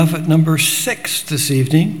Prophet number 6 this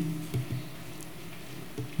evening,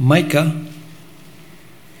 Micah.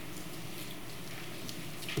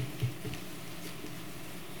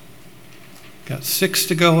 Got 6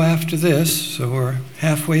 to go after this, so we're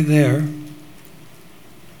halfway there.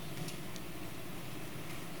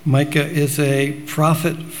 Micah is a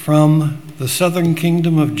prophet from the southern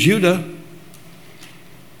kingdom of Judah,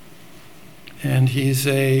 and he's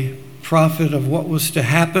a prophet of what was to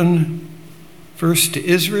happen first to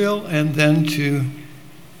Israel and then to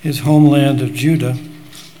his homeland of Judah.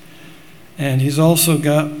 And he's also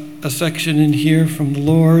got a section in here from the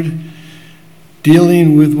Lord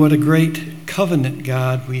dealing with what a great covenant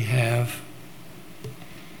God we have.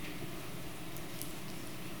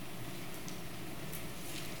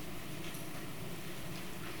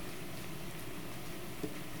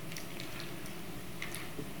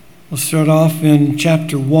 We'll start off in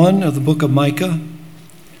chapter 1 of the book of Micah.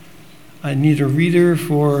 I need a reader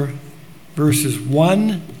for verses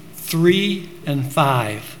 1, 3, and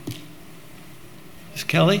 5. Ms.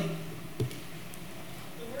 Kelly? The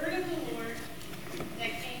word of the Lord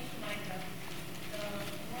that came to Micah, the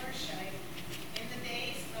Morashite, in the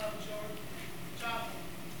days of Jotham,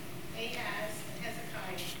 Ahaz, and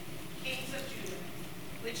Hezekiah, kings of Judah,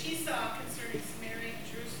 which he saw concerning Samaria and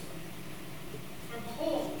Jerusalem. For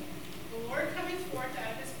behold, the Lord coming forth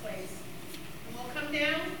out of his place, and will come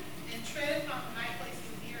down and tread upon the high places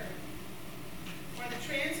of the earth. For the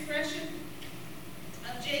transgression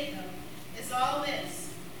of Jacob is all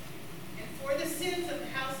this, and for the sins of the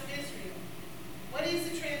house of Israel. What is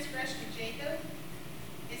the transgression of Jacob?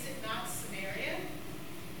 Is it not Samaria?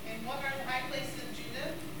 And what are the high places of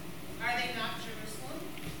Judah? Are they not Jerusalem?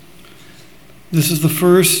 This is the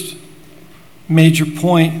first major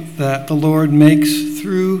point that the Lord makes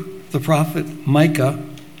through the prophet Micah.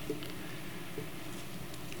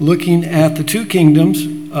 Looking at the two kingdoms,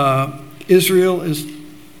 Israel is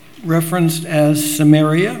referenced as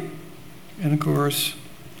Samaria, and of course,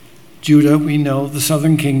 Judah, we know, the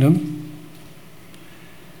southern kingdom.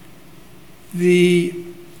 The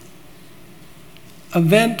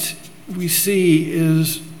event we see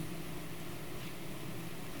is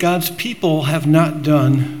God's people have not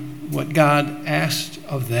done what God asked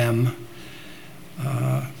of them.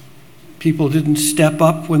 People didn't step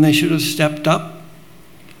up when they should have stepped up.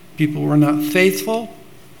 People were not faithful.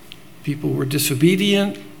 People were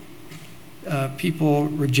disobedient. People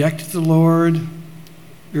rejected the Lord.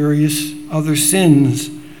 Various other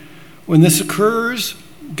sins. When this occurs,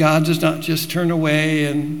 God does not just turn away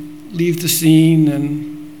and leave the scene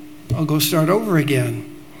and I'll go start over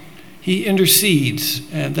again. He intercedes,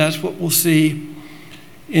 and that's what we'll see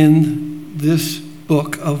in this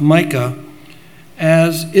book of Micah.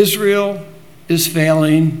 As Israel is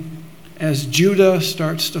failing, as Judah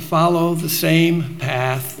starts to follow the same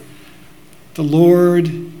path, the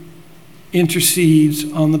Lord intercedes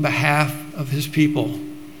on the behalf of his people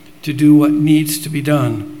to do what needs to be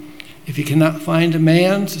done. If he cannot find a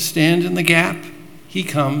man to stand in the gap, he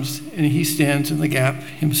comes and he stands in the gap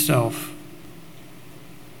himself.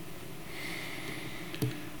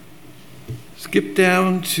 Skip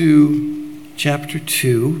down to chapter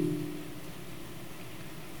 2.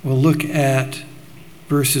 We'll look at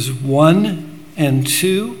verses 1 and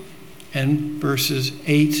 2 and verses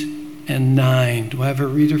 8 and 9. Do I have a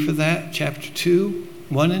reader for that? Chapter 2,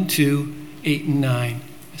 1 and 2, 8 and 9.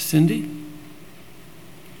 Cindy?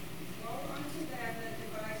 Woe unto them that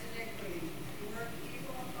devise iniquity, and work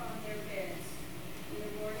evil upon their beds. When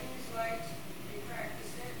the morning is light, they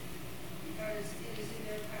practice it, because it is in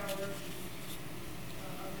their power of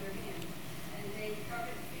their hand. And they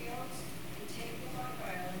covet fields, and take them by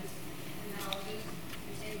violence, and houses,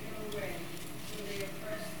 and take them away. So they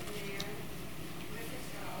oppress the man with his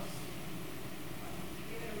house,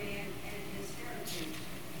 give a man and his heritage.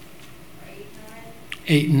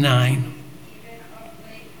 8 and 9. Even of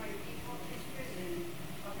late my people is risen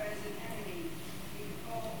up as an enemy. You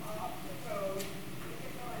pull off the road with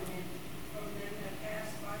the garment from them that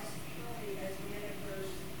pass by speedily as men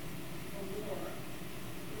averse for war.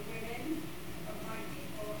 The women of my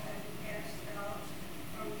people have been cast out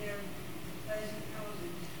from their pleasant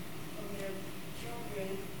houses. From their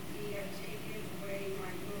children ye have taken away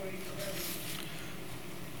my glory forever.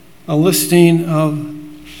 A listing of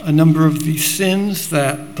a number of the sins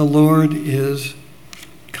that the Lord is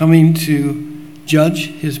coming to judge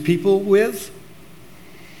his people with.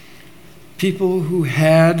 People who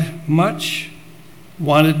had much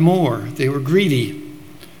wanted more. They were greedy.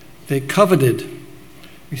 They coveted.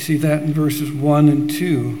 We see that in verses 1 and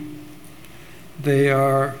 2. They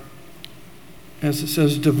are as it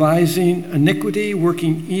says, devising iniquity,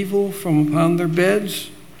 working evil from upon their beds.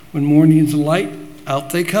 When morning's light,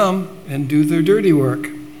 out they come and do their dirty work.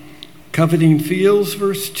 Coveting fields,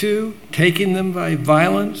 verse 2, taking them by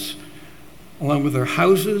violence, along with their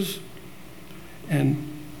houses, and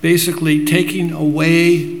basically taking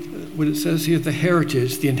away what it says here, the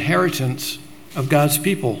heritage, the inheritance of God's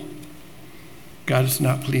people. God is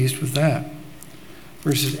not pleased with that.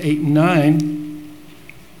 Verses 8 and 9,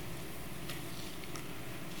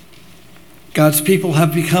 God's people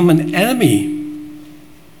have become an enemy,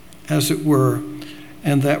 as it were.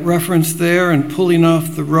 And that reference there, and pulling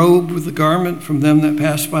off the robe with the garment from them that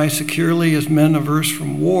pass by securely as men averse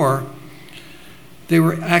from war, they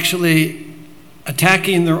were actually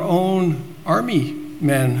attacking their own army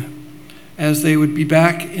men as they would be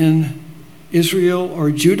back in Israel or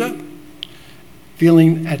Judah,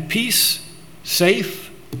 feeling at peace, safe.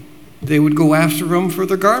 They would go after them for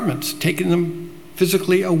their garments, taking them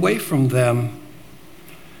physically away from them.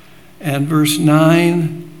 And verse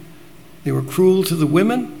 9, they were cruel to the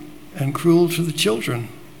women and cruel to the children.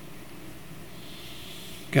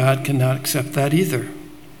 God cannot accept that either.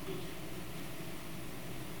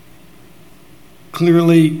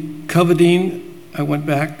 Clearly, coveting, I went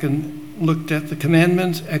back and looked at the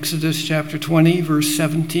commandments. Exodus chapter 20, verse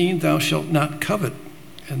 17, thou shalt not covet.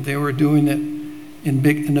 And they were doing it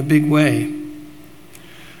in a big way.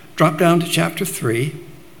 Drop down to chapter 3.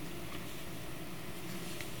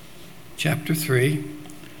 Chapter 3.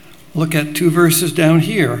 Look at 2 verses down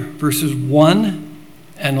here, verses 1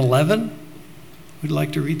 and 11. We'd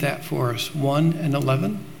like to read that for us. 1 and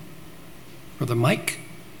 11. Brother Mike.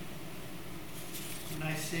 And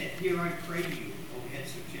I said, Hear, I pray you, O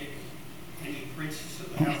heads of Jacob, and ye princes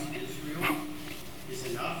of the house of Israel, is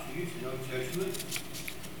it not for you to know judgment?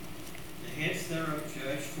 The heads thereof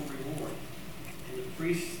judge for reward, and the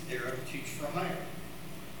priests thereof teach for hire,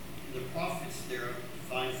 and the prophets thereof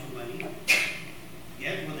define for money.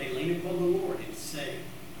 Yet will they lean upon the Lord and say,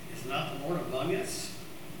 Is not the Lord among us?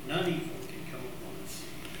 None evil can come upon us.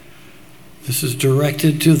 This is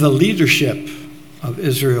directed to the leadership of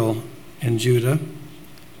Israel and Judah.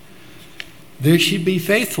 They should be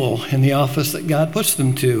faithful in the office that God puts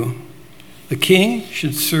them to. The king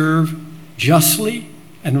should serve justly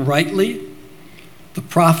and rightly. The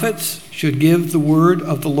prophets should give the word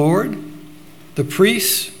of the Lord. The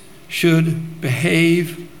priests should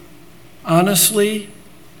behave honestly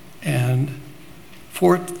and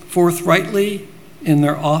forthrightly in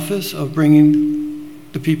their office of bringing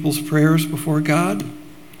the people's prayers before God.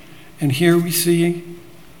 And here we see,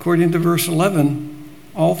 according to verse 11,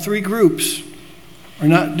 all three groups are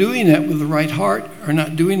not doing it with the right heart, are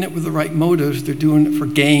not doing it with the right motives. They're doing it for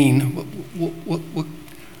gain.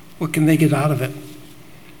 What can they get out of it?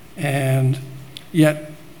 And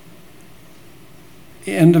yet,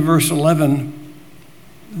 end of verse 11,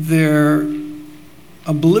 they're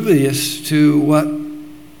oblivious to what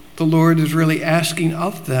the Lord is really asking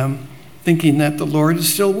of them, thinking that the Lord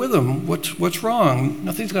is still with them. What's wrong?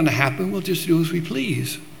 Nothing's going to happen. We'll just do as we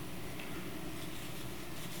please.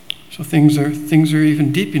 So things are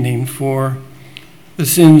even deepening for the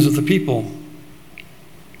sins of the people.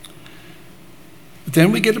 But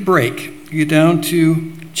then we get a break. You get down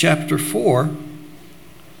to chapter 4.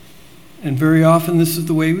 And very often this is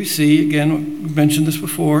the way we see, again, we've mentioned this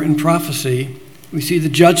before, in prophecy, we see the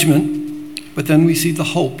judgment, but then we see the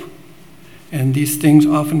hope. And these things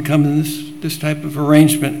often come in this type of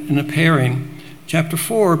arrangement, in a pairing. Chapter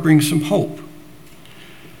 4 brings some hope.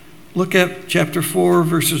 Look at chapter 4,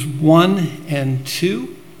 verses 1 and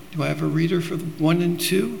 2. Do I have a reader for the 1 and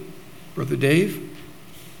 2? Brother Dave?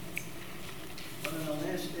 But in the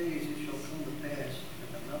last days it shall come to pass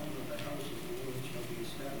that the mountain of the house of the Lord shall be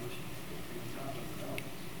established in the top of the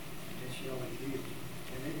mountains, and it shall be,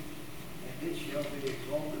 and it shall be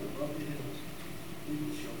exalted above the hills.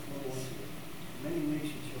 People shall flow unto it. Many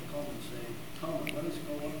nations shall come and say, Come, let us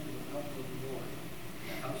go up to the mountain of the Lord,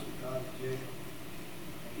 the house of God of Jacob.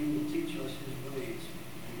 And he will teach us his ways,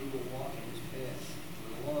 and we will walk in his paths. For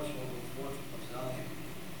the law shall go forth from Zion,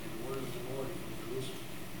 and the word of the Lord from Jerusalem.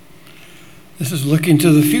 This is looking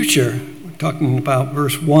to the future. We're talking about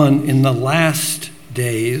verse 1, in the last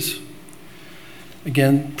days.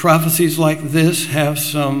 Again, prophecies like this have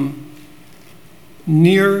some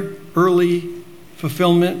near early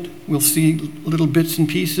fulfillment. We'll see little bits and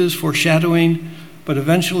pieces, foreshadowing, but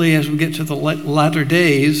eventually as we get to the latter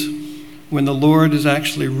days, when the Lord is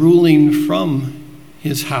actually ruling from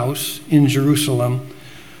his house in Jerusalem,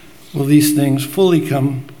 will these things fully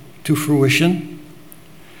come to fruition.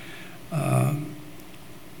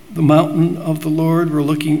 The mountain of the Lord, we're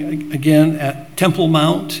looking again at Temple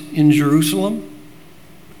Mount in Jerusalem.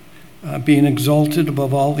 being exalted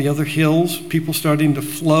above all the other hills, people starting to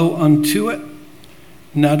flow unto it.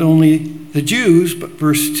 Not only the Jews, but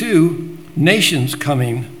verse 2, nations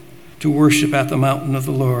coming to worship at the mountain of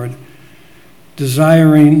the Lord,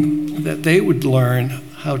 desiring that they would learn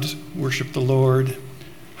how to worship the Lord,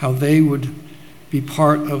 how they would be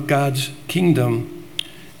part of God's kingdom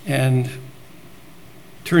and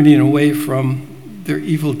turning away from their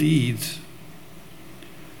evil deeds.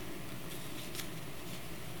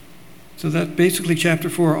 So that basically chapter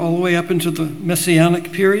 4 all the way up into the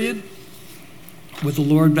Messianic period with the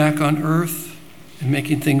Lord back on earth and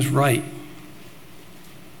making things right.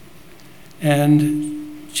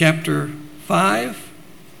 And chapter 5,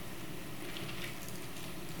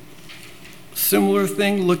 similar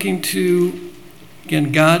thing, looking to,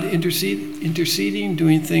 again, God interceding,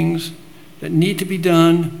 doing things that need to be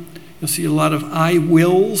done. You'll see a lot of I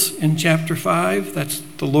wills in chapter 5. That's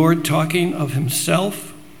the Lord talking of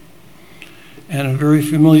himself. And a very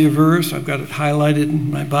familiar verse, I've got it highlighted in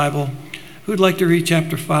my Bible. Who'd like to read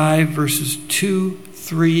chapter 5, verses 2,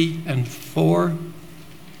 3, and 4?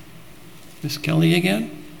 Miss Kelly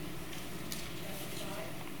again?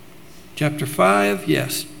 Chapter 5,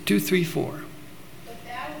 yes, 2, 3, 4. But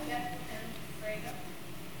thou, Bethlehem, Ephrathah,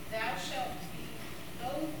 thou shalt be,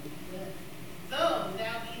 though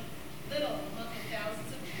thou be little among the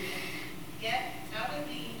thousands of Judah, yet out of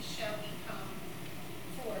thee shall he come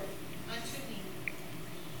forth unto me.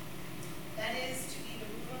 That is to be the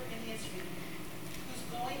ruler in Israel, whose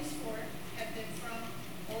goings forth have been from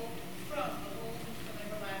of old and from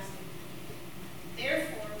everlasting.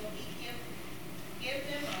 Therefore will he give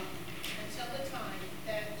them up until the time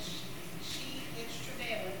that she which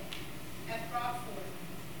travaileth hath brought forth.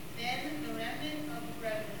 Then the remnant of the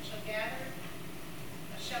brethren shall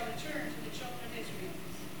return to the children of Israel.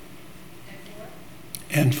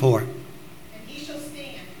 And 4. And he shall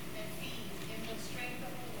stand and feed in the strength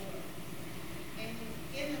of the Lord, and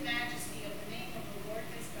in the majesty of the name of the Lord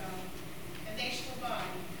his God, and they shall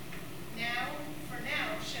abide. For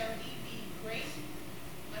now shall he be great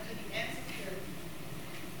unto the ends of the earth.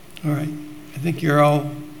 All right. I think you're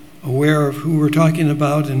all aware of who we're talking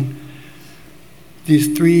about in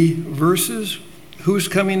these 3 verses. Who's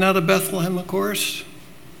coming out of Bethlehem, of course?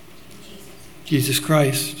 Jesus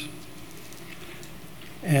Christ.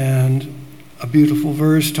 And a beautiful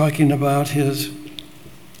verse talking about his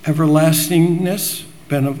everlastingness,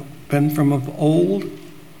 been from of old,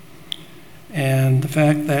 and the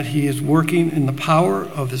fact that he is working in the power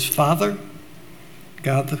of his Father,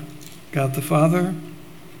 God the Father,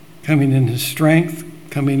 coming in his strength,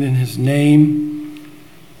 coming in his name.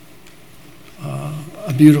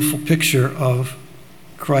 A beautiful picture of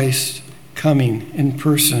Christ coming in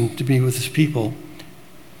person to be with his people.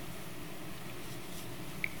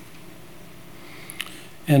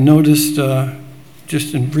 And notice,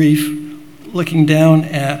 just in brief, looking down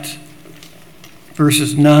at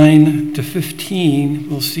verses 9 to 15,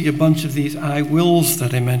 we'll see a bunch of these I wills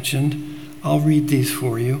that I mentioned. I'll read these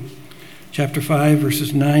for you. Chapter 5,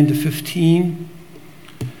 verses 9 to 15,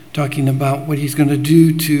 talking about what he's going to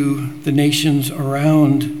do to the nations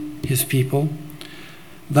around his people.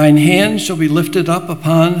 Thine hand shall be lifted up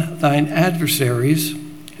upon thine adversaries,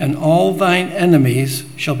 and all thine enemies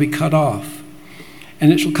shall be cut off.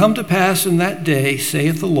 And it shall come to pass in that day,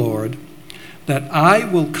 saith the Lord, that I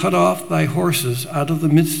will cut off thy horses out of the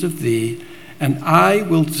midst of thee, and I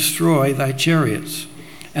will destroy thy chariots.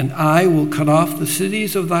 And I will cut off the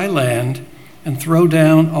cities of thy land, and throw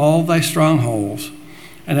down all thy strongholds.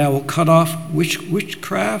 And I will cut off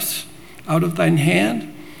witchcrafts out of thine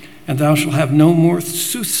hand, and thou shalt have no more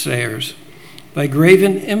soothsayers. Thy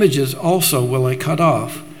graven images also will I cut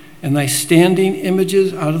off, and thy standing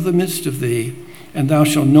images out of the midst of thee, and thou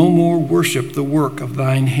shalt no more worship the work of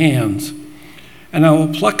thine hands. And I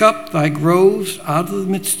will pluck up thy groves out of the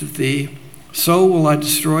midst of thee, so will I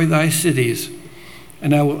destroy thy cities.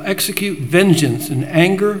 And I will execute vengeance and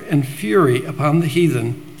anger and fury upon the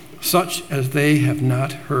heathen, such as they have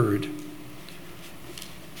not heard.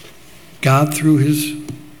 God, through his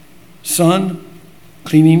Son,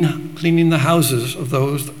 cleaning the houses of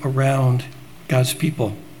those around God's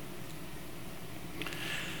people.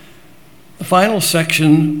 The final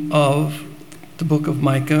section of the book of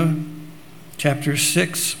Micah, chapters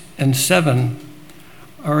 6 and 7,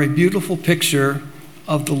 are a beautiful picture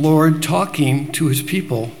of the Lord talking to his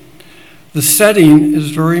people. The setting is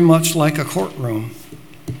very much like a courtroom,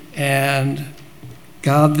 and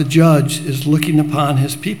God the judge is looking upon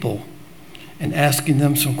his people and asking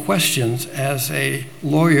them some questions as a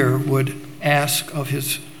lawyer would ask of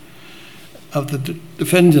the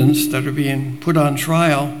defendants that are being put on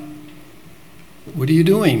trial. What are you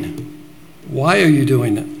doing? Why are you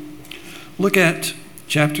doing it? Look at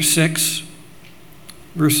chapter 6,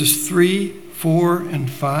 verses 3, 4, and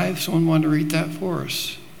 5. Someone want to read that for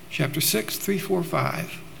us? Chapter 6, 3, 4,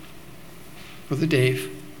 5. Brother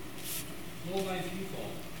Dave. O my people,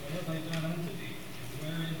 what have I done unto thee? And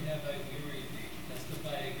wherein have I wearied thee?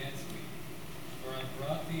 Testify against me. For I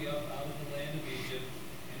brought thee up out of the land of Egypt,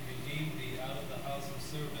 and redeemed thee out of the house of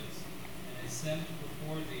servants. And I sent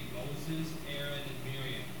before thee Moses, Aaron, and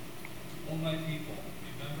Miriam. O my people,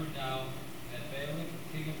 remember now that Balak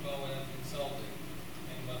king of Moab insulted,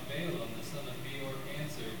 and what Balaam the son of Beor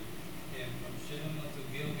answered him from Shittim unto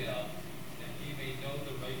Gilgal, that he may know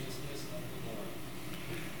the righteousness of the Lord.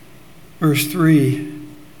 Verse 3,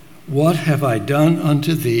 what have I done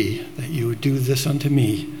unto thee that you would do this unto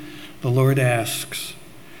me? The Lord asks.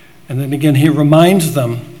 And then again, he reminds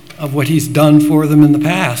them of what he's done for them in the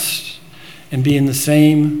past, and being the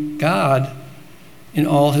same God in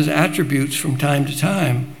all his attributes from time to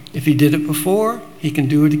time. If he did it before, he can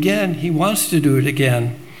do it again. He wants to do it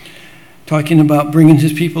again. Talking about bringing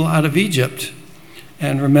his people out of Egypt.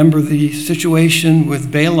 And remember the situation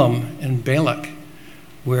with Balaam and Balak,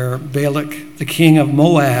 where Balak, the king of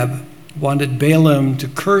Moab, wanted Balaam to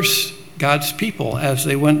curse God's people as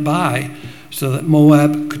they went by so that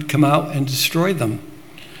Moab could come out and destroy them.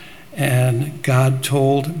 And God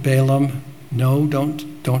told Balaam, no,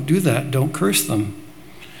 don't do that. Don't curse them.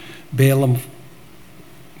 Balaam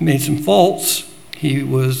made some faults. He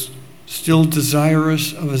was still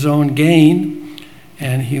desirous of his own gain,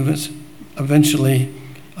 and he was eventually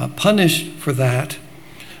punished for that.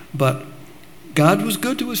 But God was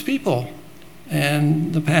good to his people. And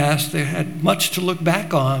in the past, they had much to look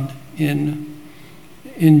back on in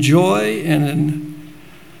joy and in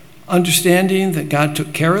understanding that God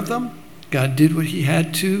took care of them. God did what he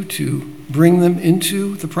had to bring them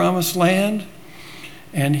into the promised land.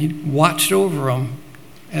 And he watched over them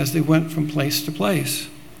as they went from place to place.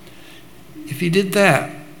 If he did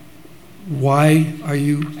that, why are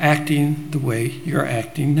you acting the way you're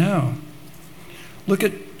acting now? Look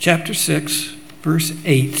at chapter 6, verse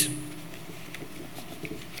 8.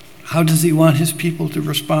 How does he want his people to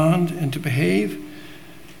respond and to behave?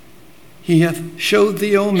 He hath showed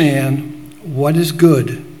thee, O man, what is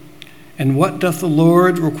good, and what doth the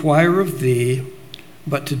Lord require of thee,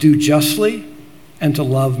 but to do justly, and to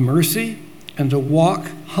love mercy, and to walk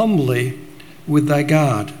humbly with thy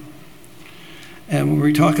God. And when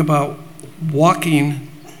we talk about walking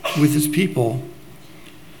with his people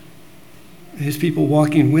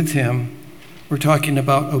walking with him, we're talking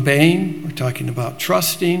about obeying, we're talking about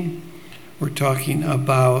trusting, we're talking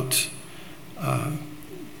about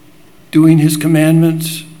doing his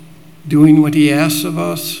commandments, doing what he asks of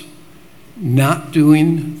us, not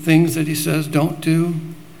doing things that he says don't do.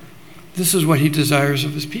 This is what he desires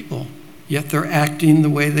of his people, yet they're acting the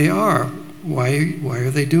way they are. Why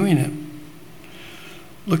are they doing it?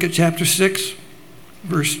 Look at chapter 6,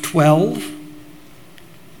 verse 12.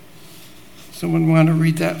 Someone want to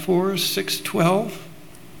read that for us? 6:12,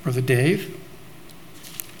 Brother Dave.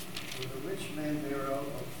 For the rich man thereof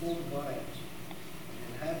are full of violence,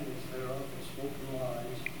 and the inhabitants thereof have spoken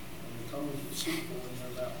lies, and the tongues deceitful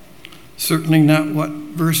in their mouth. Certainly not what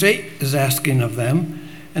verse 8 is asking of them.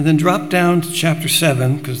 And then drop down to chapter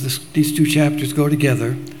 7, because these two chapters go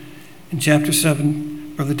together. In chapter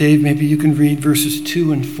 7, Brother Dave, maybe you can read verses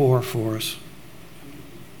 2 and 4 for us.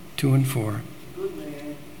 2 and 4. The good man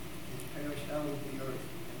is perished out of the earth,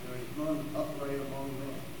 and there is none upright among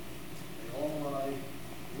men. They all lie,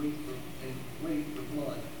 wait for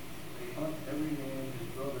blood. They hunt every man his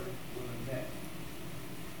brother with a net.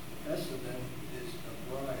 The best of them is a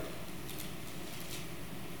briar.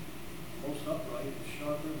 Most upright is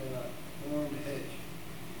sharper than a thorn hedge.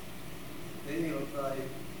 The day of thy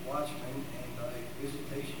watchman and thy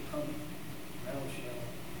visitation coming, now shall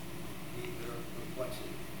be their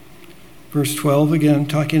perplexity. Verse 12 again,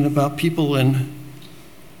 talking about people in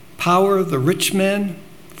power, the rich men,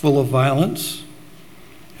 full of violence.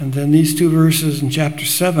 And then these two verses in chapter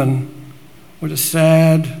 7, what a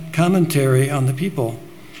sad commentary on the people.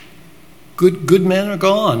 Good men are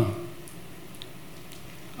gone.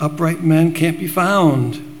 Upright men can't be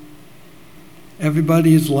found.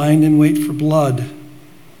 Everybody is lying in wait for blood.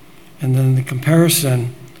 And then the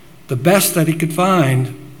comparison, the best that he could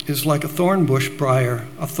find is like a thorn bush briar,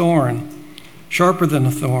 a thorn, sharper than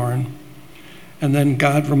a thorn. And then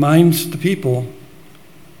God reminds the people,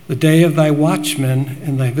 the day of thy watchman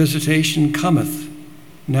and thy visitation cometh.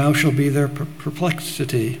 Now shall be their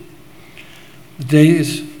perplexity. The day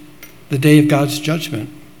is the day of God's judgment.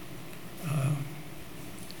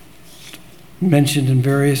 Mentioned in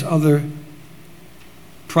various other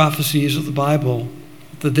prophecies of the Bible,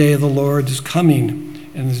 the day of the Lord is coming,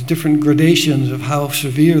 and there's different gradations of how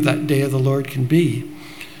severe that day of the Lord can be.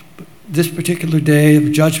 But this particular day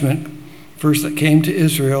of judgment, first that came to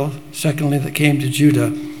Israel, secondly that came to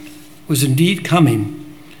Judah, was indeed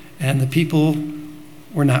coming, and the people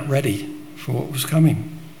were not ready for what was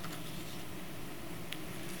coming.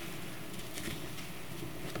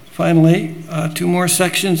 Finally, 2 more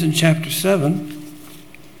sections in chapter 7.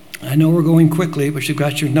 I know we're going quickly, but you've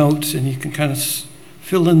got your notes, and you can kind of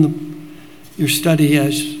fill in your study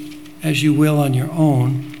as you will on your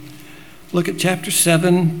own. Look at chapter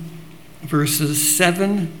 7, verses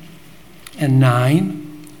 7 and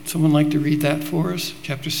 9. Someone like to read that for us?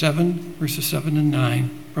 Chapter 7, verses 7 and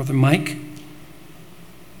 9. Brother Mike?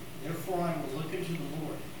 Therefore I will look into the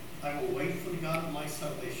Lord. I will wait for the God of my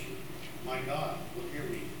salvation. My God will hear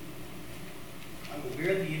me. I will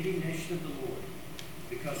bear the indignation of the Lord,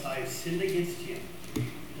 because I have sinned against him,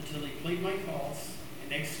 until he plead my cause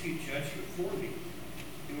and execute judgment for me.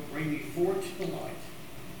 He will bring me forward to the light,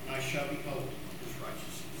 and I shall behold his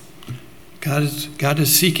righteousness. God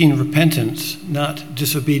is seeking repentance, not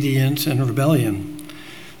disobedience and rebellion.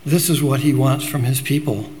 This is what he wants from his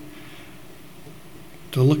people.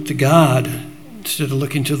 To look to God instead of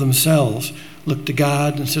looking to themselves. Look to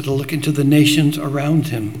God instead of looking to the nations around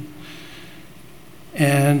him.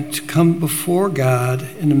 And to come before God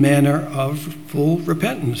in a manner of full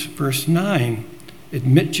repentance. Verse 9,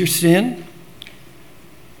 admit your sin.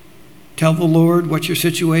 Tell the Lord what your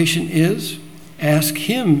situation is. Ask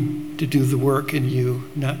him to do the work in you,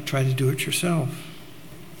 not try to do it yourself.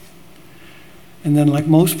 And then, like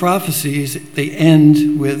most prophecies, they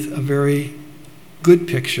end with a very good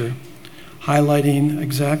picture, highlighting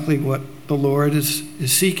exactly what the Lord is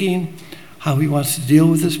seeking, how he wants to deal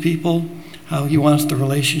with his people, how he wants the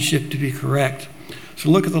relationship to be correct. So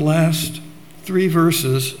look at the last 3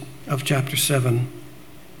 verses of chapter 7.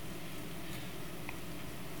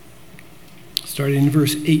 Starting in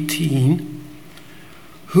verse 18.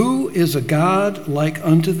 Who is a God like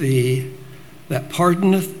unto thee, that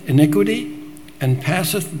pardoneth iniquity, and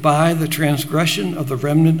passeth by the transgression of the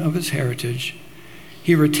remnant of his heritage?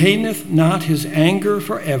 He retaineth not his anger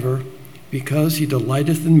forever, because he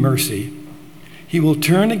delighteth in mercy. He will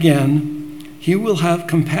turn again. He will have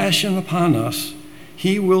compassion upon us.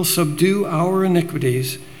 He will subdue our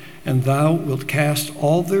iniquities, and thou wilt cast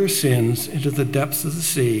all their sins into the depths of the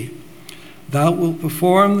sea. Thou wilt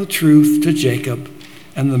perform the truth to Jacob,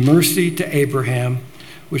 and the mercy to Abraham,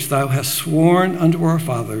 which thou hast sworn unto our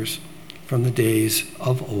fathers from the days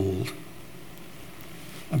of old.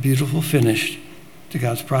 A beautiful finish to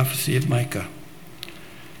God's prophecy of Micah.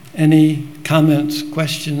 Any comments,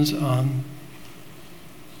 questions on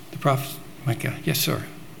the prophet Micah? Yes, sir.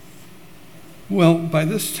 Well, by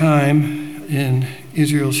this time in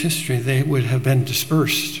Israel's history, they would have been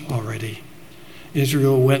dispersed already.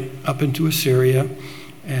 Israel went up into Assyria,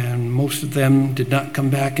 and most of them did not come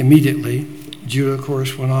back immediately. Judah, of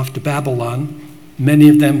course, went off to Babylon. Many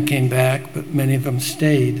of them came back, but many of them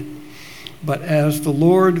stayed. But as the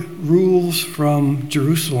Lord rules from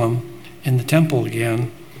Jerusalem in the temple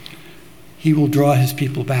again, he will draw his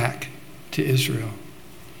people back to Israel.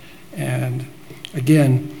 And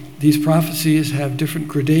again, these prophecies have different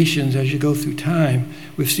gradations as you go through time.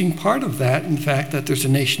 We've seen part of that, in fact, that there's a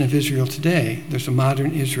nation of Israel today. There's a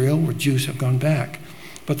modern Israel where Jews have gone back.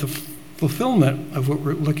 But the fulfillment of what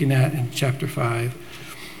we're looking at in chapter 5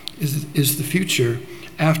 is the future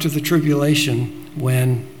after the tribulation,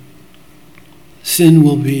 when sin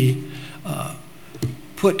will be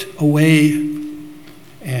put away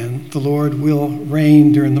and the Lord will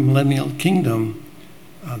reign during the millennial kingdom.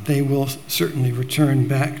 They will certainly return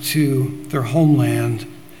back to their homeland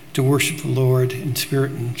to worship the Lord in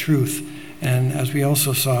spirit and truth. And as we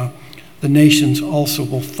also saw, the nations also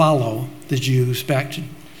will follow the Jews back to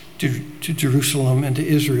Jerusalem and to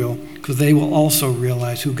Israel, because they will also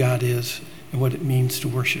realize who God is and what it means to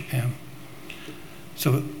worship him.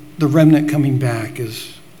 So the remnant coming back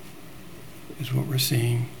is what we're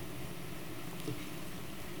seeing.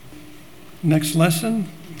 Next lesson,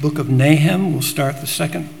 book of Nahum. We'll start the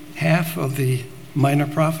second half of the minor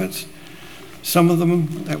prophets. Some of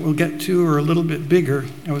them that we'll get to are a little bit bigger.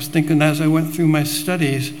 I was thinking as I went through my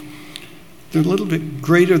studies, they're a little bit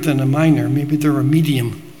greater than a minor. Maybe they're a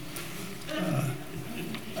medium.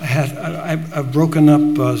 I've broken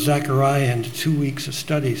up Zechariah into 2 weeks of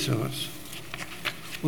study, so it's